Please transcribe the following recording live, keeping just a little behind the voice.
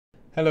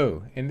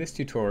Hello, in this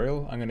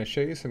tutorial I'm going to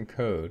show you some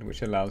code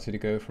which allows you to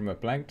go from a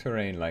blank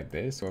terrain like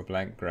this, or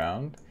blank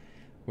ground,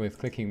 with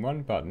clicking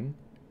one button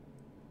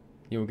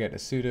you'll get a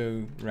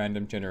pseudo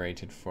random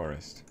generated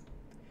forest.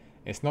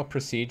 It's not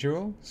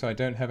procedural, so I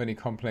don't have any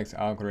complex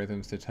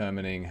algorithms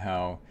determining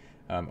how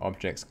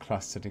objects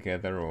cluster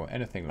together or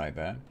anything like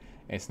that.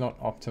 It's not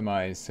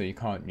optimized, so you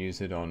can't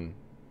use it on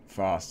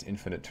vast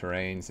infinite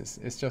terrains.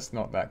 It's just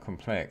not that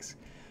complex,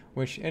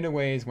 which in a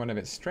way is one of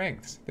its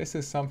strengths. This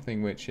is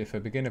something which if a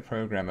beginner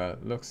programmer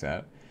looks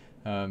at,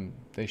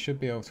 they should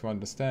be able to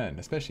understand,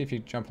 especially if you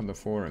jump on the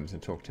forums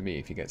and talk to me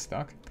if you get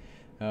stuck.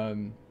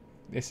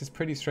 This is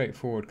pretty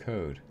straightforward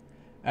code,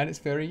 and it's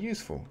very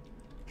useful.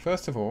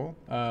 First of all,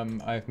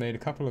 I've made a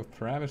couple of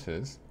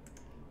parameters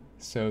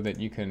so that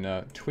you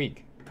can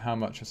tweak how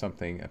much of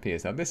something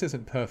appears. Now this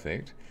isn't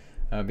perfect,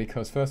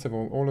 because first of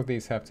all of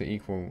these have to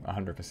equal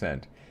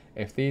 100%.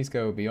 If these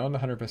go beyond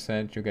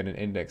 100%, you'll get an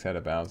index out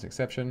of bounds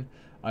exception.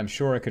 I'm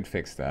sure I could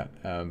fix that,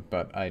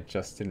 but I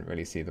just didn't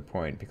really see the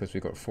point because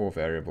we've got 4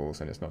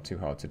 variables and it's not too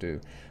hard to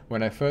do.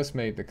 When I first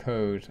made the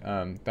code,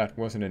 that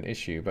wasn't an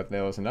issue, but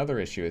there was another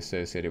issue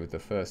associated with the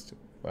first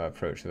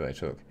approach that I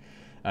took.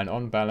 And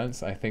on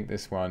balance, I think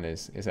this one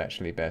is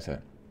actually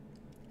better.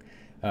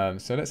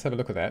 So let's have a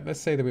look at that. Let's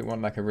say that we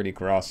want like a really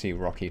grassy,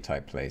 rocky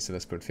type place. So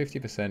let's put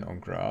 50% on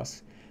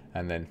grass,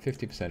 and then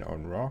 50%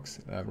 on rocks.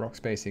 Rock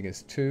spacing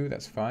is 2,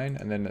 that's fine,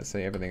 and then let's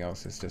say everything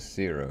else is just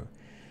 0.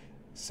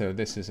 So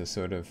this is a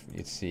sort of,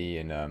 you'd see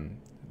in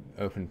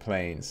open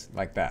plains,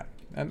 like that.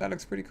 And that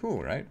looks pretty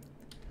cool, right?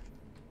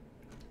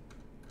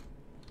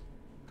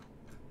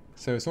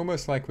 So it's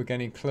almost like we're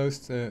getting close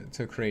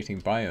to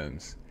creating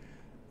biomes.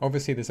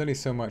 Obviously there's only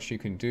so much you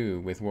can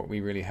do with what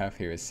we really have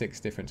here is 6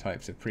 different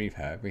types of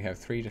prefab. We have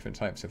 3 different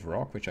types of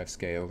rock, which I've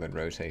scaled and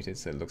rotated,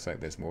 so it looks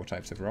like there's more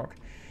types of rock.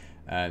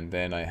 And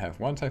then I have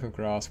 1 type of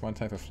grass, 1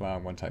 type of flower,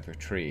 1 type of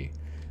tree.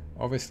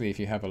 Obviously, if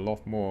you have a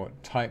lot more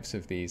types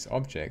of these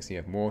objects, you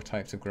have more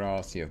types of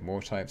grass, you have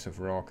more types of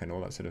rock and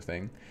all that sort of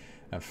thing,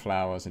 and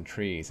flowers and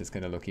trees, it's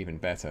going to look even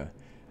better.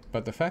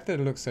 But the fact that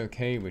it looks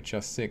okay with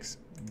just six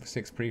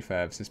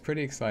prefabs is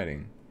pretty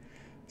exciting.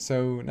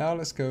 So now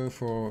let's go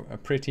for a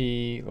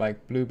pretty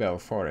like bluebell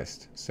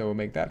forest. So we'll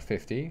make that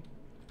 50.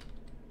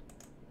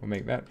 We'll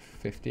make that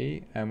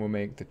 50, and we'll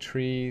make the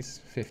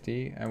trees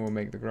 50, and we'll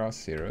make the grass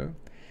 0.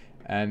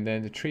 And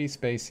then the tree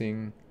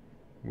spacing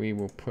we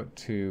will put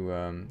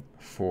to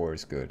 4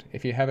 is good.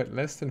 If you have it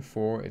less than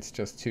 4, it's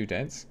just too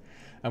dense.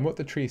 And what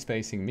the tree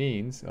spacing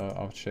means,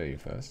 I'll show you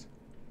first.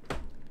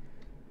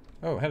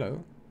 Oh,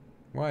 hello.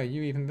 Why are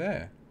you even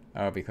there?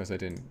 Oh, because I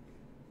didn't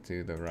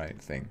do the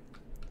right thing.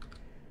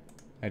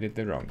 I did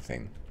the wrong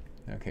thing.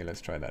 Okay,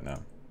 let's try that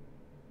now.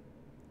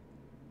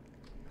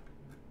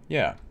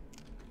 Yeah.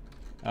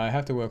 I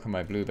have to work on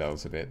my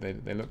bluebells a bit.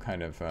 They look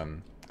kind of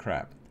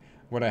crap.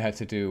 What I had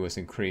to do was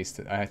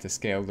I had to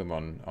scale them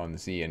on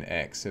Z and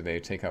X so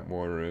they take up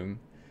more room,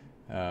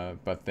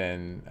 but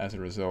then as a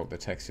result the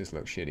textures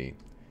look shitty.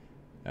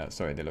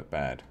 Sorry, they look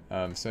bad.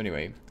 So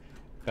anyway,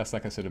 that's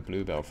like a sort of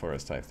bluebell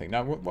forest type thing.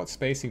 Now what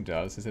spacing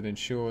does is it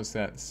ensures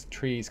that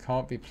trees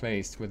can't be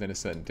placed within a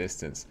certain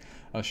distance.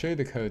 I'll show you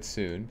the code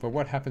soon, but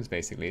what happens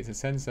basically is it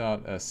sends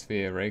out a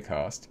sphere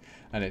raycast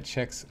and it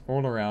checks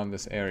all around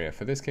this area.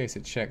 For this case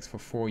it checks for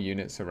 4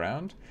 units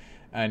around.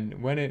 And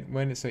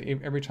so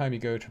every time you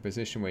go to a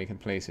position where you can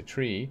place a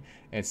tree,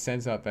 it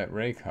sends out that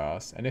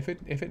raycast, and if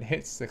it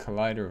hits the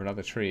collider of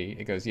another tree,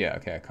 it goes, yeah,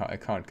 okay, I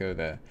can't go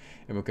there.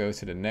 It will go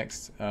to the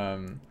next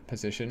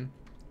position,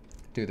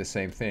 do the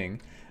same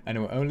thing, and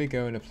it will only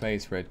go in a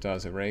place where it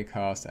does a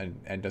raycast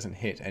and doesn't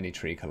hit any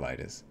tree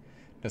colliders,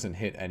 doesn't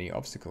hit any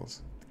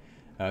obstacles.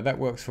 That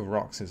works for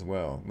rocks as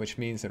well, which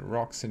means that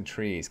rocks and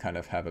trees kind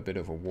of have a bit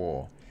of a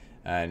war,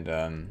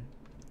 and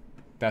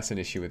that's an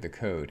issue with the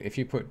code. If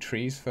you put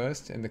trees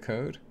first in the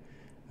code,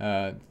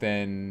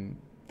 then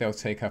they'll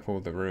take up all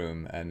the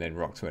room and then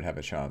rocks won't have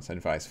a chance, and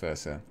vice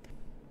versa.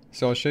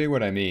 So I'll show you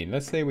what I mean.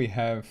 Let's say we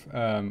have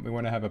we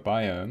want to have a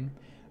biome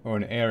or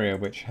an area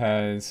which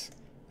has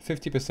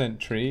 50%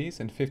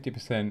 trees and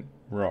 50%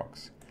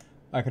 rocks.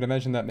 I could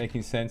imagine that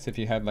making sense if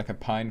you had like a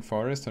pine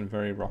forest on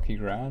very rocky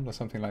ground or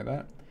something like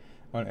that,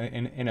 or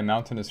in a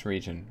mountainous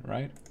region,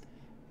 right?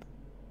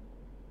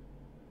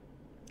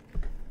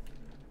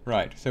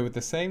 Right, so with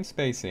the same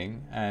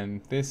spacing,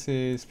 and this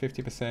is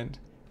 50%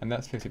 and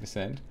that's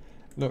 50%,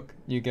 look,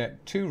 you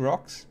get 2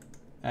 rocks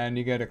and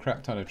you get a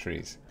crap ton of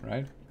trees,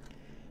 right?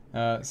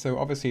 So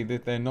obviously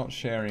they're not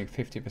sharing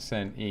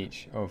 50%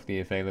 each of the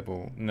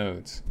available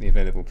nodes, the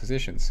available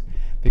positions,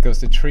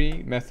 because the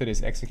tree method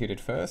is executed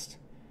first.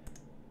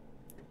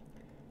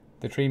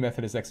 The tree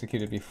method is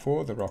executed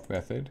before the rock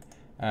method,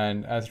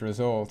 and as a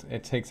result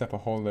it takes up a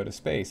whole load of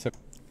space.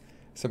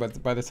 So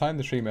by the time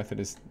the tree method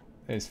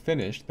is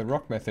finished, the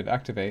rock method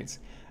activates,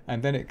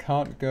 and then it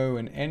can't go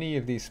in any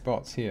of these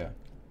spots here.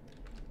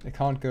 It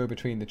can't go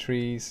between the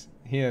trees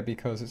here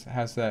because it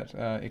has that,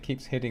 it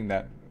keeps hitting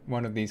that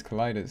one of these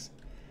colliders.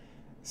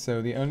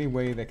 So the only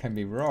way there can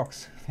be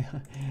rocks,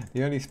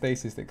 the only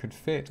spaces that could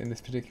fit in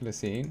this particular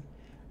scene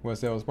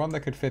was there was one that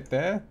could fit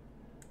there,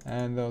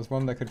 and there was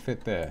one that could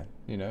fit there,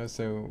 you know,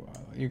 so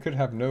you could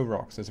have no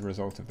rocks as a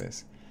result of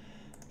this.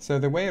 So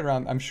the way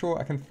around, I'm sure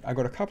I've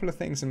got a couple of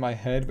things in my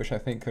head which I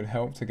think could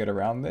help to get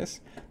around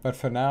this, but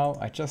for now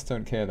I just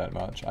don't care that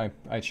much.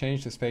 I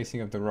changed the spacing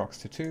of the rocks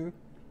to 2,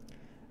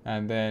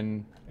 and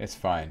then it's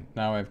fine.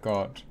 Now I've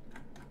got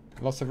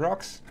lots of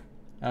rocks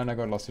and I've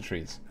got lots of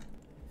trees.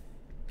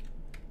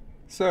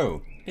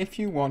 So if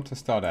you want to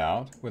start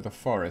out with a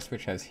forest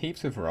which has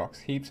heaps of rocks,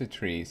 heaps of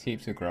trees,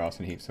 heaps of grass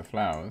and heaps of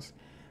flowers,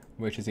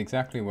 which is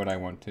exactly what I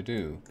want to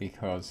do,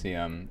 because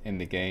in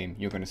the game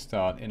you're going to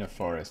start in a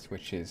forest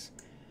which is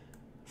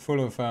full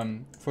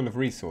of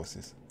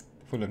resources,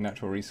 full of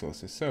natural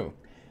resources. So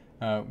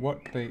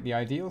what the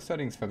ideal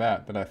settings for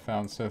that I've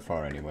found so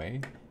far anyway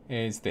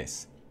is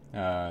this.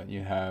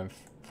 You have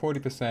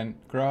 40%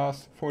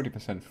 grass,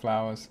 40%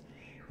 flowers,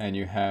 and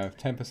you have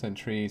 10%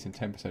 trees and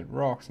 10%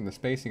 rocks, and the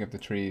spacing of the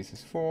trees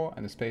is 4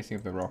 and the spacing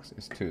of the rocks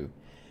is 2.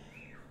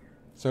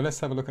 So let's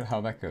have a look at how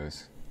that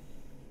goes.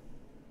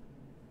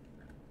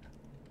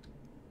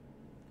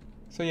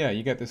 So yeah,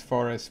 you get this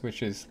forest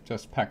which is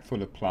just packed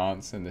full of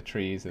plants and the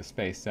trees are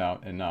spaced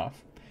out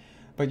enough.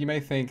 But you may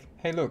think,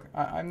 hey look,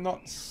 I'm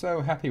not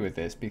so happy with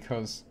this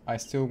because I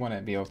still want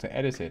to be able to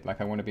edit it,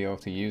 like I want to be able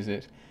to use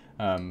it.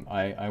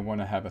 I want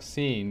to have a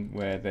scene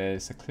where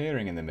there's a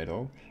clearing in the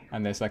middle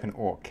and there's like an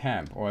orc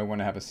camp, or I want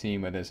to have a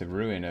scene where there's a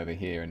ruin over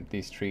here and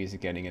these trees are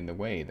getting in the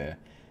way, they're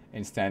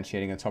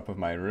instantiating on top of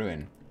my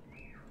ruin.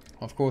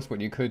 Of course what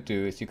you could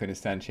do is you could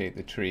instantiate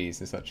the trees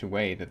in such a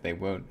way that they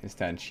won't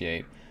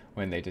instantiate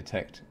when they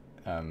detect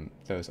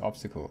those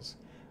obstacles,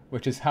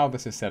 which is how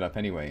this is set up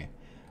anyway.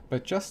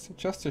 But just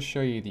to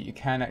show you that you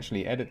can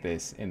actually edit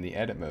this in the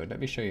edit mode, let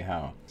me show you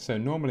how. So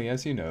normally,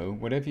 as you know,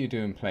 whatever you do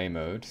in play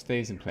mode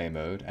stays in play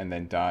mode and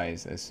then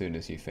dies as soon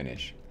as you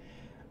finish.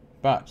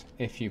 But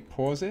if you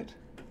pause it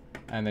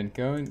and then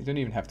go in, you don't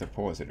even have to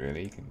pause it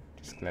really, you can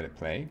just let it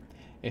play.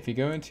 If you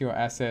go into your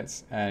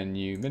assets and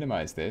you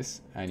minimize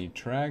this and you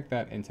drag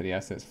that into the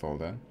assets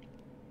folder,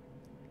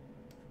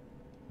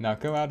 now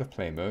go out of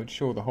play mode,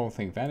 sure the whole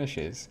thing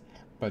vanishes,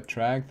 but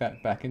drag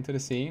that back into the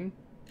scene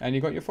and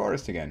you got your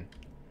forest again.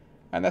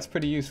 And that's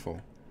pretty useful.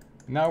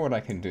 Now what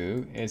I can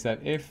do is that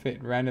if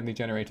it randomly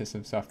generated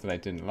some stuff that I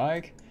didn't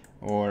like,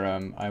 or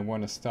I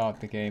want to start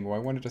the game, or I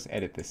want to just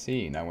edit the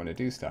scene, I want to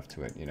do stuff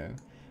to it, you know,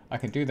 I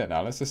can do that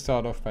now. Let's just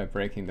start off by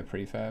breaking the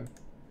prefab.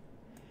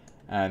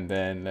 And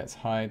then let's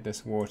hide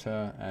this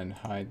water and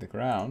hide the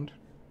ground.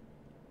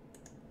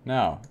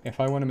 Now,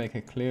 if I want to make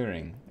a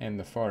clearing in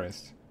the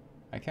forest,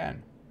 I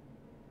can.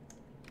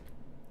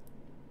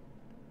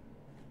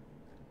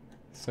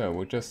 So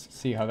we'll just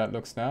see how that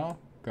looks now.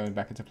 Going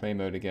back into play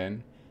mode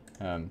again,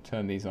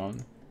 turn these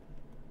on.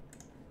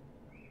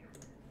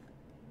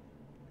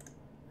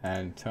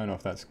 And turn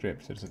off that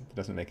script so it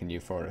doesn't make a new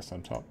forest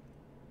on top.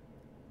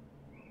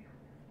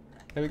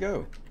 There we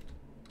go.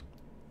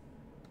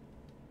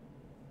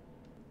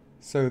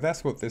 So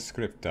that's what this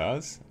script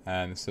does,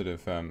 and sort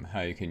of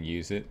how you can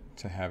use it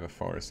to have a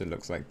forest that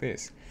looks like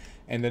this.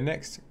 In the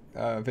next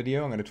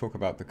video, I'm going to talk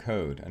about the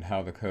code and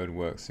how the code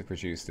works to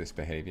produce this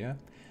behavior.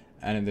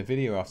 And in the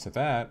video after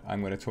that,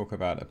 I'm going to talk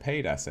about a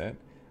paid asset,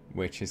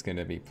 which is going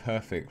to be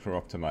perfect for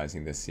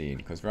optimizing this scene,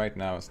 because right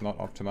now it's not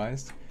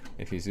optimized.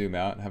 If you zoom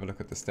out and have a look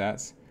at the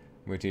stats,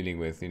 we're dealing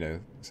with, you know,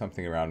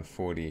 something around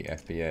 40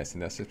 FPS,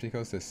 and that's just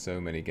because there's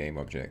so many game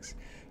objects.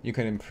 You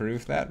can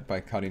improve that by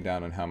cutting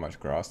down on how much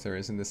grass there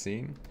is in the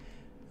scene.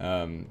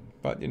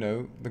 But, you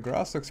know, the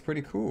grass looks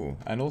pretty cool,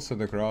 and also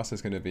the grass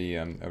is going to be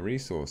a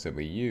resource that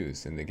we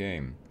use in the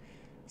game.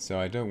 So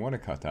I don't want to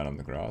cut down on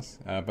the grass,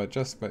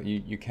 but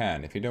you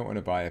can. If you don't want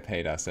to buy a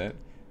paid asset,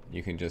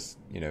 you can just,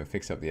 you know,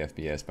 fix up the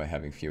FPS by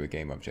having fewer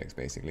game objects,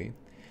 basically.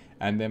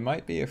 And there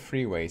might be a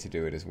free way to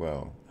do it as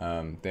well.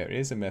 There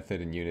is a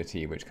method in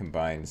Unity which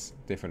combines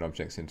different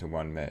objects into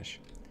one mesh.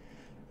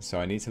 So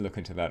I need to look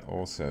into that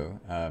also,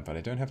 but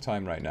I don't have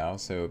time right now,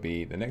 so it'll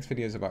be the next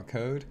video is about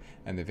code,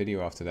 and the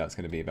video after that's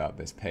going to be about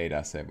this paid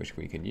asset which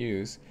we can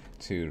use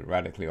to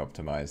radically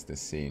optimize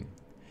this scene.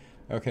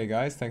 Okay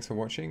guys, thanks for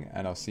watching,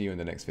 and I'll see you in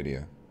the next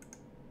video.